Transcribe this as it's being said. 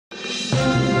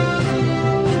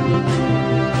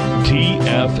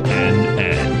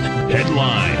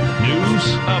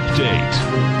Update.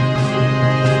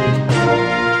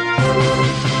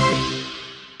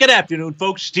 Good afternoon,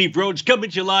 folks. Steve Rhodes coming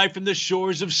to you live from the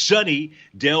shores of sunny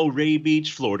Delray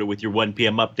Beach, Florida with your 1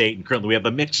 p.m. update. And currently we have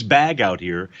a mixed bag out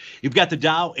here. You've got the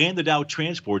Dow and the Dow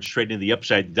Transports trading to the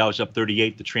upside. The Dow's up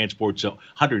 38. The Transport's up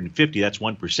 150. That's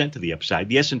 1% to the upside.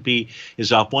 The S&P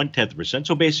is off 0.1%,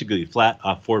 so basically flat,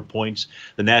 off 4 points.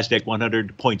 The NASDAQ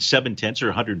 100.7 or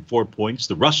 104 points.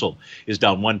 The Russell is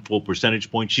down 1 full percentage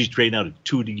point. She's trading out at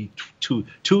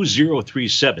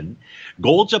 2037.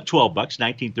 Gold's up $12.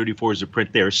 1934 is the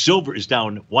print there. Silver is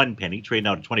down 1 penny, trading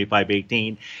out at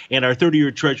 25.18, and our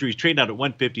 30-year Treasury is trading out at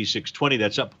 156.20.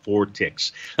 That's up 4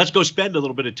 ticks. Let's go spend a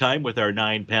little bit of time with our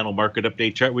 9-panel market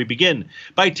update chart. We begin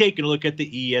by taking a look at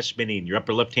the ES Mini. In your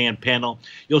upper left-hand panel,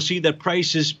 you'll see that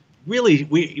prices really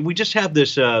we just have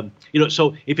this. So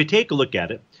if you take a look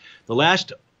at it, the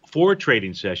last 4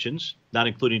 trading sessions, not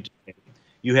including today,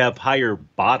 you have higher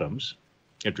bottoms.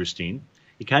 Interesting.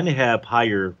 You kind of have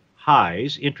higher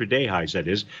highs, intraday highs that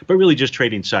is, but really just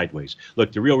trading sideways.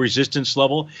 Look, the real resistance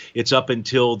level, it's up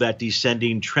until that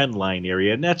descending trend line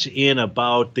area, and that's in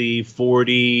about the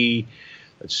 40,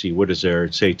 let's see, what does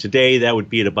there say today? That would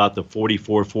be at about the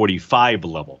 44, 45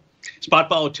 level. Spot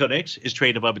volatility is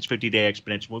trading above its 50-day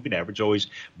exponential moving average, always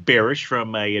bearish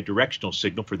from a directional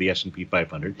signal for the S&P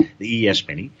 500, the ES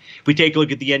Mini. If we take a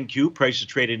look at the NQ, price is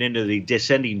traded into the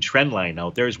descending trend line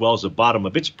out there, as well as the bottom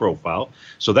of its profile.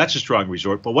 So that's a strong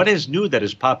resort. But what is new that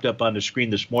has popped up on the screen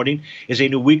this morning is a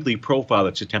new weekly profile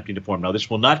that's attempting to form. Now,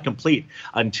 this will not complete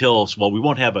until, well, we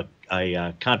won't have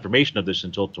a confirmation of this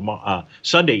until tomorrow,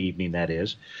 Sunday evening, that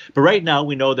is. But right now,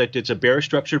 we know that it's a bearish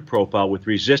structured profile with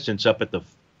resistance up at the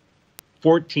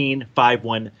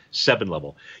 14,517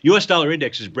 level. U.S. dollar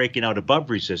index is breaking out above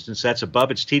resistance. That's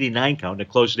above its TD9 count. It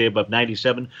closed today above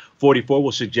 97.44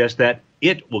 will suggest that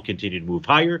it will continue to move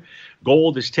higher.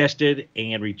 Gold is tested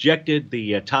and rejected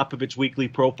the top of its weekly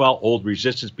profile. Old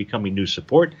resistance becoming new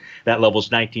support. That level is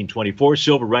 1924.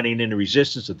 Silver running into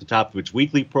resistance at the top of its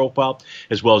weekly profile,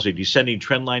 as well as a descending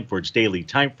trend line for its daily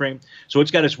time frame. So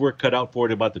it's got its work cut out for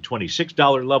it about the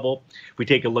 $26 level. If we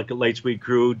take a look at light sweet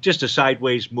crude, just a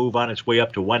sideways move on its way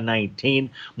up to 119,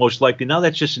 most likely. Now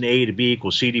that's just an A to B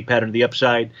equals CD pattern to the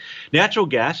upside. Natural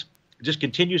gas just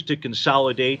continues to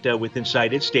consolidate with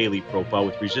inside its daily profile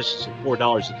with resistance at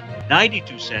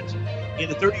 $4.92 in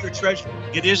the 30-year Treasury.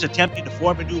 It is attempting to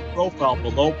form a new profile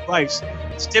below price.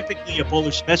 It's typically a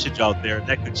bullish message out there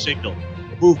that could signal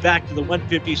a move back to the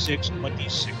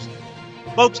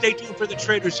 156.26. Folks, stay tuned for the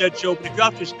Trader's Edge show. But if you're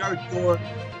off to start your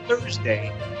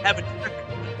Thursday, have a terrific